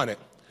crawls upon it.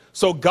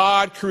 So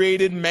God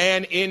created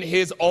man in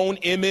his own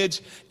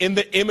image. In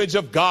the image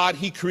of God,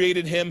 he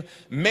created him.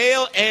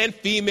 Male and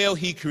female,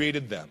 he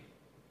created them.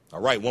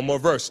 All right, one more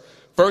verse.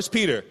 1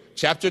 Peter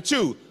chapter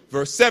 2,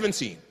 verse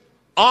 17.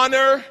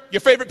 Honor your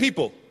favorite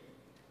people.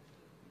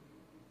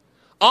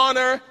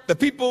 Honor the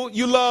people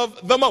you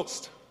love the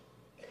most.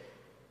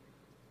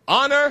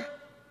 Honor.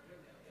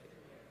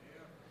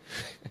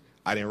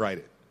 I didn't write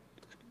it.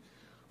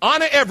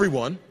 Honor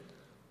everyone.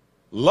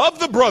 Love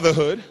the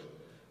brotherhood.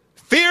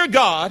 Fear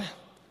God.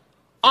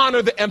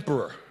 Honor the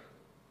emperor.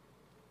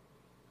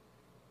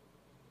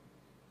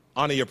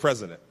 Honor your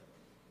president.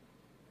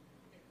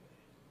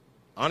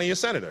 Honor your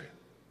senator.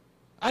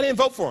 I didn't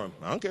vote for him.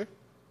 I don't care.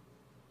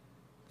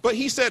 But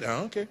he said, I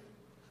don't care.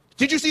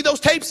 Did you see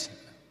those tapes?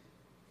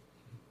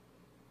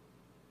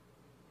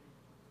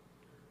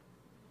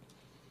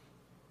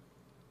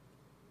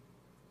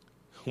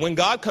 When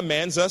God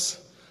commands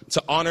us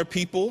to honor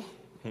people,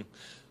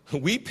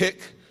 we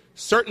pick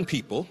certain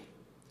people,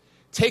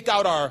 take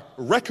out our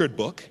record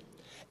book,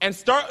 and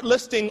start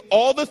listing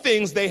all the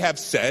things they have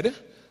said,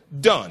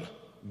 done,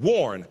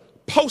 worn,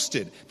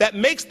 posted that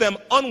makes them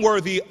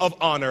unworthy of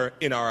honor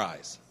in our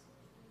eyes.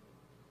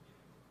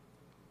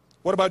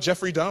 What about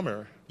Jeffrey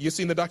Dahmer? You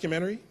seen the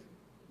documentary?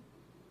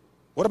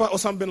 What about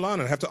Osama bin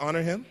Laden? I have to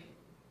honor him?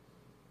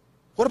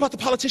 What about the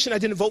politician I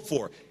didn't vote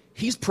for?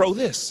 He's pro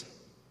this.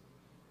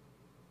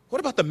 What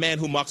about the man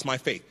who mocks my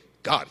faith?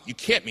 God, you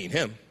can't mean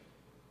him.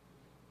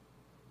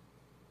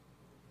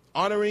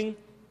 Honoring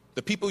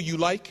the people you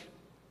like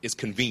is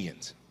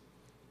convenient.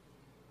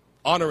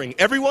 Honoring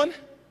everyone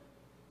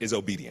is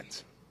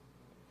obedient.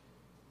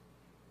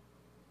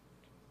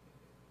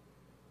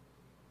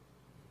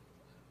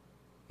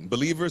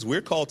 Believers,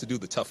 we're called to do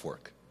the tough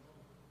work.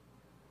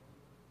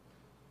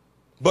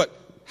 But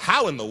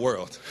how in the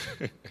world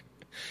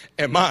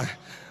am I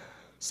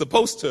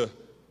supposed to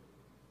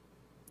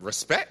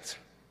respect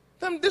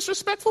them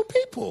disrespectful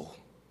people?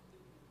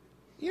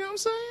 You know what I'm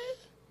saying?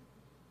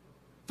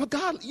 But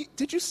God,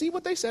 did you see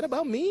what they said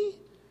about me?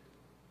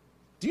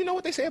 Do you know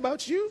what they say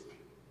about you?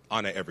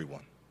 Honor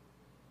everyone.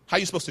 How are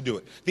you supposed to do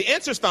it? The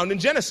answer is found in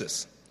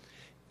Genesis.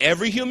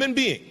 Every human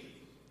being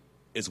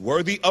is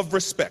worthy of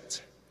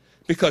respect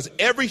because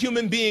every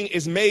human being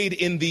is made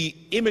in the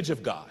image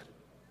of God,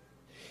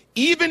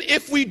 even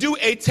if we do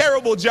a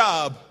terrible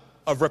job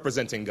of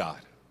representing God.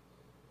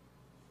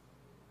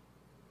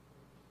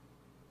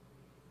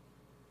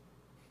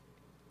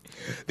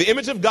 The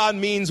image of God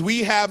means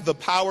we have the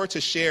power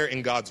to share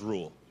in God's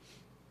rule.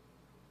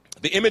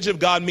 The image of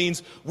God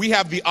means we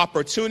have the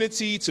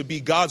opportunity to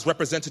be God's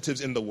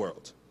representatives in the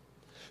world.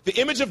 The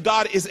image of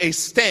God is a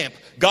stamp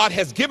God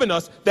has given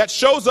us that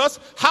shows us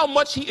how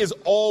much he is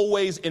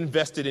always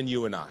invested in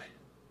you and I.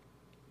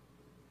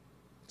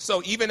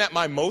 So even at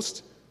my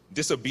most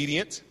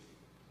disobedient,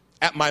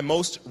 at my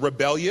most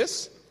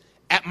rebellious,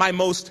 at my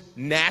most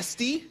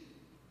nasty,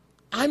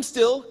 I'm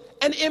still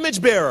an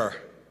image bearer.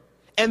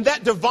 And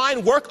that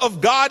divine work of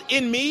God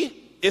in me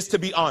is to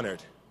be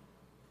honored,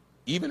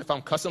 even if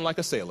I'm cussing like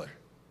a sailor.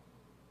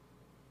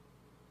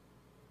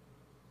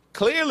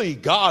 Clearly,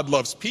 God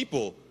loves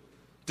people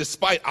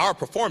despite our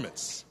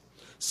performance.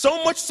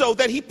 So much so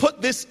that he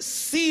put this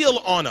seal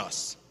on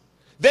us.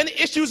 Then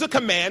issues a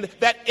command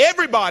that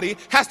everybody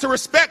has to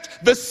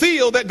respect the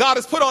seal that God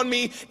has put on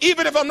me,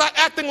 even if I'm not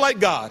acting like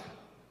God.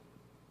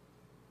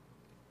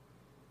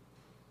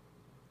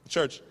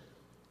 Church,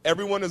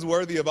 everyone is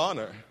worthy of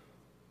honor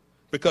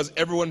because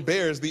everyone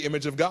bears the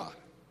image of God,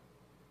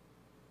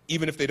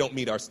 even if they don't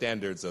meet our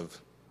standards of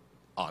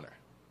honor.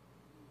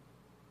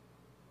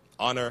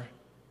 Honor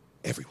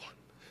everyone.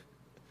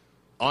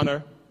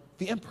 Honor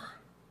the emperor.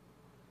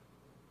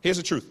 Here's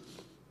the truth.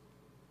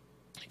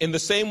 In the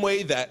same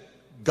way that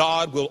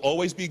God will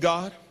always be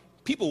God,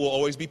 people will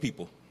always be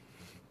people.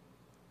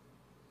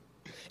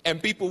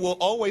 And people will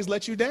always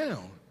let you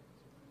down.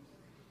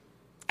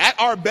 At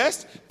our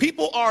best,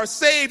 people are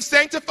saved,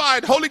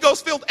 sanctified, Holy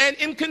Ghost filled, and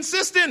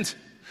inconsistent.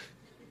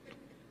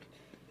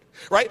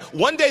 Right?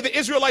 One day the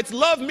Israelites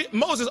love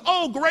Moses.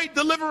 Oh, great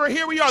deliverer,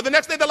 here we are. The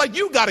next day they're like,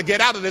 you got to get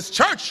out of this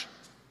church.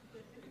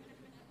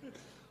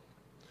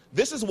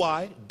 This is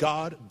why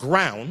God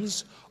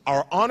grounds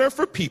our honor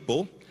for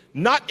people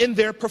not in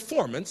their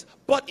performance,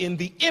 but in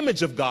the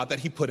image of God that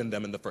he put in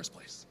them in the first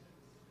place.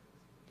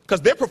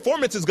 Because their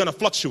performance is going to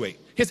fluctuate.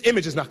 His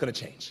image is not going to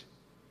change.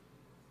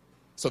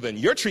 So then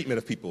your treatment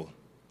of people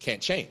can't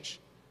change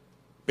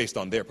based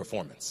on their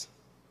performance.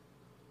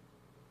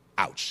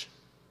 Ouch.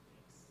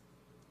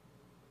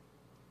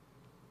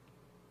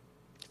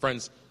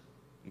 Friends,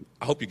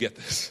 I hope you get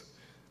this.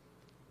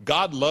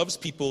 God loves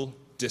people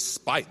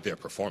despite their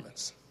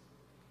performance.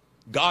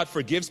 God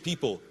forgives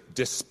people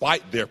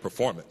despite their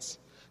performance.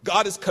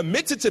 God is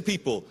committed to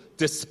people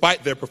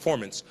despite their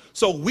performance.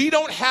 So we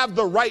don't have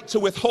the right to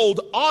withhold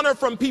honor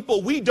from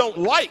people we don't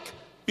like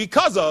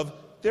because of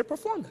their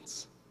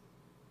performance.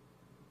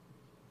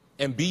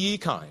 And be ye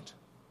kind,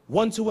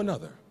 one to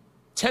another,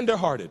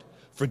 tender-hearted,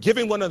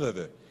 forgiving one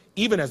another,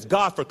 even as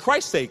God, for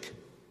Christ's sake,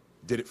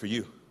 did it for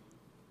you.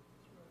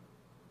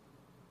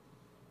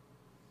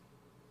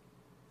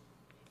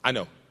 I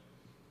know.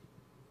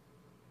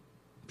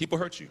 People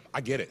hurt you.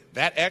 I get it.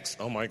 That ex,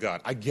 oh my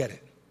God, I get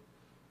it.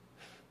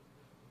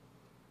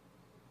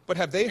 But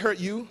have they hurt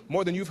you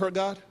more than you've hurt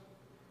God?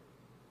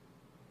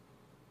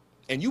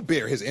 And you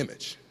bear his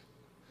image.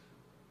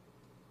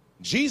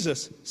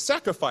 Jesus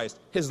sacrificed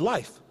his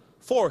life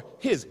for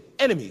his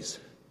enemies.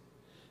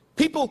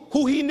 People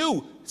who he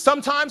knew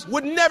sometimes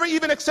would never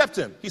even accept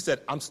him. He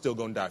said, I'm still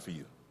going to die for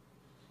you.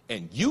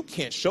 And you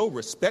can't show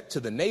respect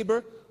to the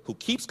neighbor who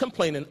keeps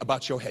complaining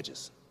about your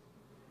hedges.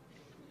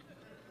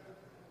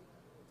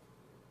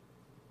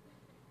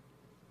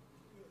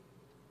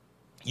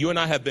 You and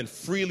I have been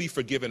freely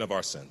forgiven of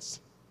our sins.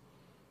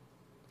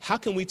 How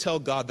can we tell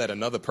God that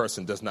another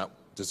person does not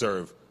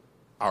deserve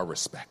our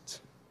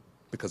respect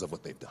because of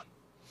what they've done?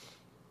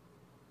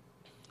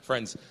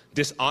 Friends,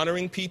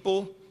 dishonoring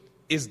people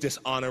is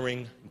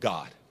dishonoring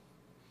God.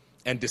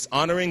 And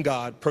dishonoring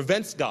God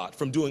prevents God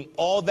from doing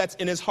all that's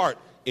in his heart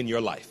in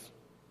your life.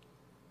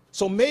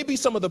 So maybe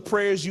some of the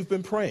prayers you've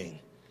been praying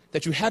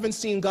that you haven't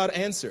seen God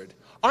answered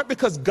aren't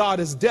because God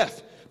is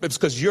deaf, but it's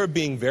because you're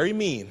being very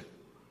mean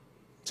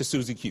to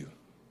Susie Q.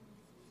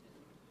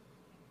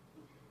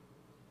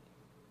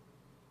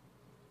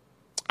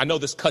 I know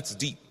this cuts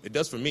deep. It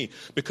does for me,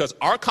 because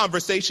our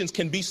conversations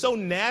can be so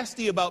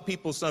nasty about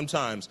people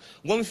sometimes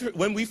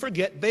when we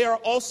forget they are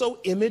also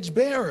image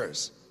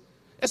bearers,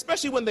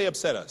 especially when they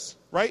upset us,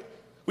 right?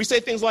 We say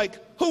things like,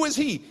 who is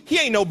he? He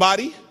ain't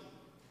nobody.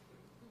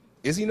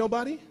 Is he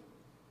nobody?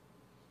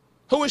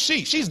 Who is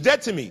she? She's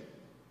dead to me.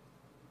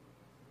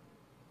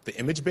 The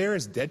image bearer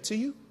is dead to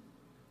you?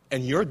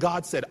 And your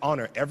God said,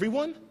 honor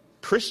everyone?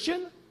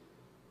 Christian?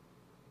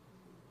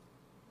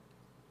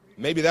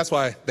 Maybe that's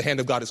why the hand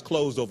of God is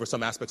closed over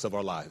some aspects of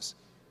our lives.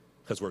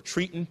 Because we're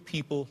treating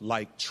people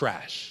like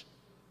trash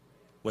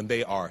when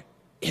they are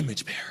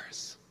image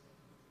bearers.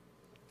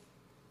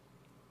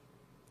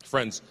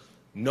 Friends,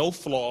 no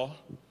flaw,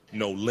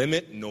 no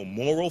limit, no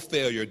moral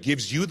failure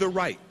gives you the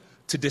right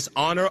to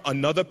dishonor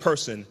another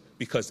person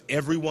because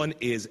everyone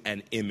is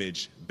an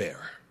image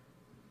bearer.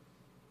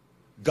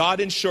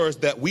 God ensures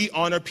that we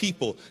honor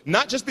people,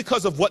 not just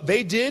because of what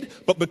they did,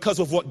 but because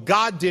of what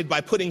God did by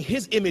putting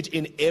his image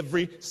in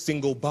every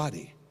single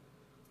body.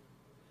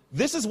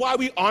 This is why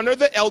we honor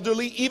the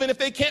elderly, even if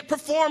they can't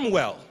perform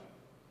well.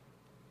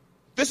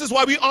 This is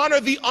why we honor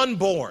the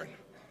unborn.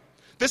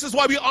 This is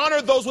why we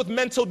honor those with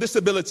mental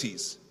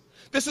disabilities.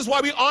 This is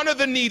why we honor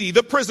the needy,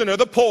 the prisoner,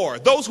 the poor,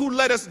 those who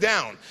let us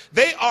down.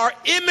 They are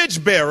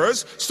image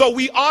bearers, so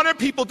we honor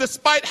people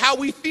despite how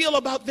we feel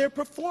about their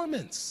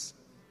performance.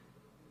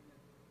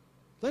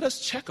 Let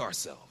us check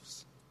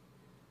ourselves.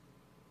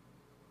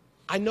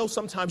 I know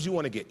sometimes you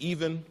want to get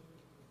even.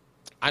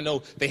 I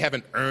know they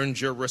haven't earned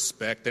your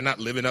respect. They're not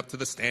living up to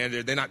the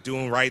standard. They're not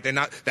doing right.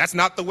 That's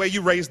not the way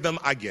you raised them.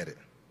 I get it.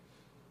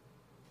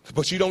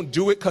 But you don't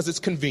do it because it's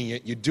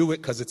convenient. You do it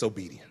because it's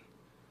obedient.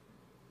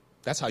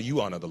 That's how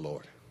you honor the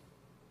Lord.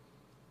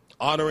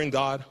 Honoring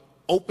God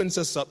opens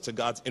us up to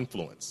God's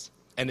influence.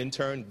 And in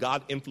turn,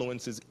 God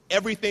influences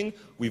everything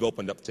we've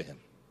opened up to him.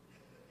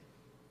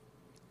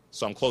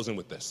 So I'm closing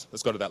with this.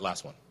 Let's go to that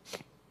last one.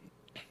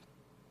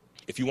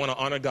 If you want to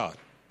honor God,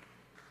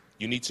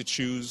 you need to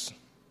choose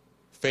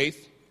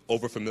faith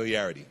over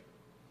familiarity,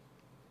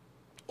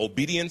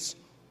 obedience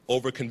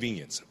over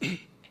convenience,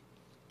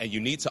 and you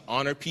need to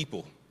honor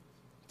people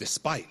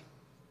despite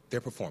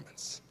their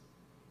performance.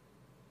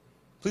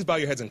 Please bow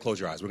your heads and close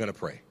your eyes. We're going to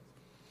pray.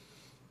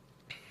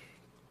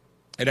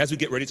 And as we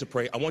get ready to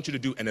pray, I want you to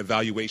do an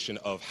evaluation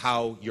of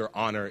how your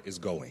honor is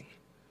going.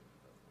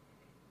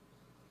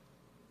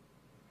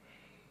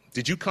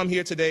 Did you come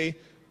here today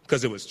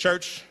because it was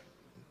church?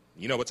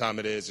 You know what time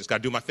it is, just got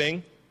to do my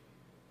thing?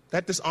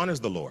 That dishonors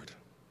the Lord.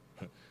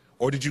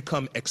 Or did you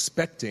come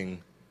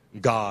expecting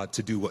God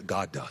to do what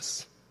God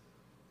does?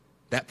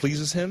 That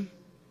pleases him,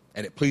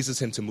 and it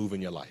pleases him to move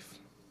in your life.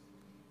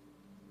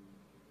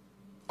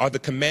 Are the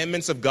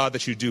commandments of God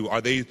that you do,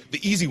 are they the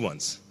easy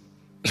ones?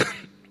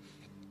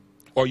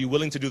 Or are you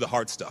willing to do the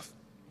hard stuff?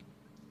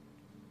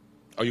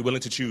 Are you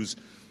willing to choose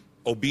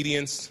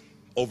obedience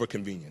over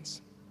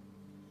convenience?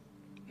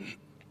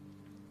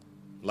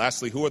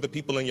 Lastly, who are the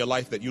people in your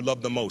life that you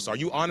love the most? Are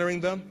you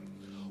honoring them?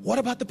 What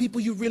about the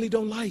people you really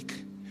don't like?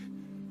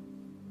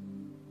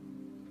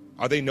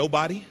 Are they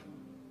nobody?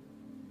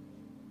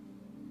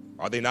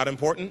 Are they not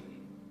important?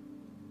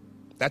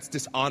 That's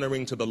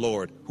dishonoring to the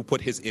Lord who put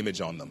his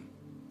image on them.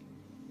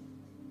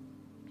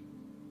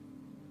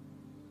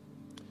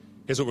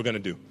 Here's what we're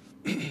going to do.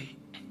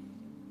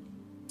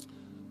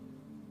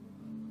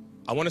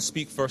 I want to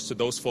speak first to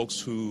those folks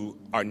who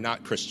are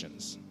not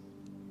Christians.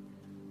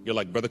 You're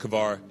like, Brother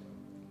Kavar,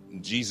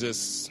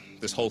 Jesus,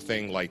 this whole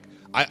thing, like,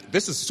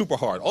 this is super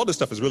hard. All this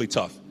stuff is really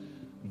tough,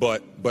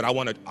 but I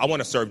want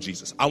to serve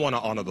Jesus. I want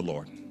to honor the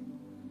Lord.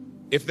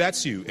 If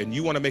that's you and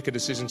you want to make a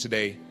decision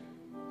today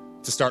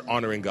to start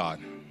honoring God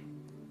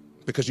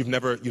because you've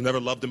never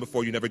loved him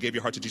before, you never gave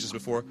your heart to Jesus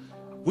before,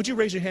 would you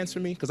raise your hands for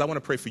me? Because I want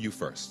to pray for you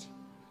first.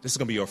 This is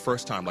going to be your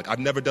first time. Like, I've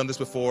never done this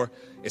before.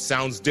 It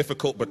sounds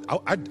difficult, but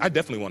I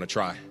definitely want to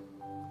try.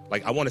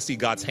 Like, I want to see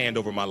God's hand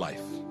over my life.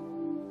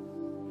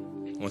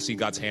 I want to see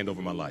God's hand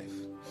over my life.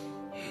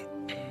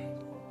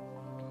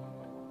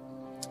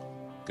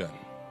 Good.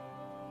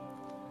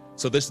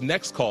 So this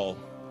next call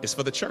is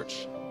for the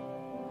church.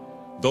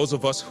 Those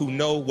of us who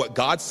know what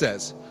God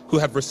says, who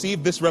have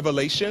received this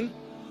revelation,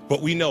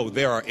 but we know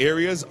there are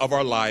areas of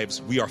our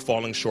lives we are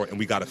falling short and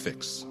we got to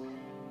fix.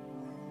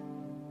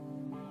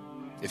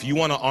 If you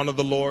want to honor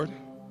the Lord,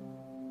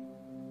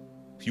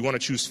 if you want to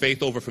choose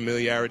faith over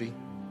familiarity,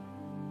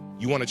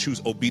 you want to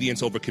choose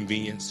obedience over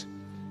convenience,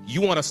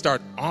 you want to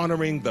start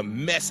honoring the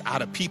mess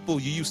out of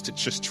people you used to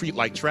just treat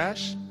like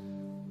trash,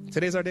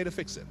 today's our day to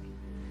fix it.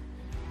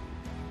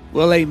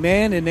 Well,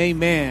 amen and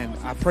amen.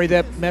 I pray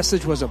that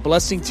message was a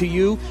blessing to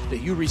you, that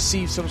you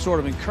received some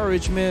sort of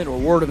encouragement or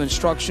word of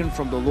instruction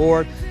from the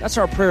Lord. That's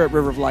our prayer at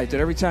River of Life,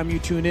 that every time you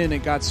tune in,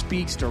 that God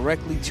speaks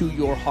directly to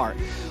your heart.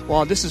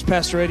 Well, this is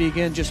Pastor Eddie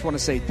again. Just want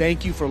to say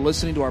thank you for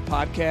listening to our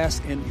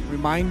podcast and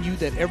remind you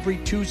that every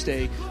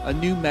Tuesday a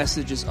new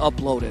message is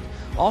uploaded.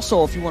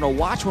 Also, if you want to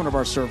watch one of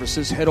our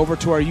services, head over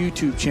to our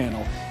YouTube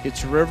channel.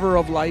 It's River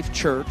of Life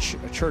Church,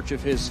 a church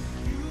of His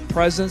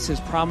presence, His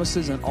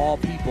promises, and all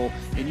people,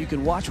 and you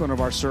can watch one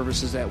of our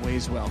services that way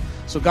as well.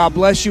 So God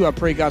bless you. I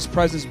pray God's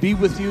presence be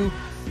with you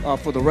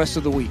for the rest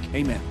of the week.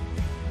 Amen.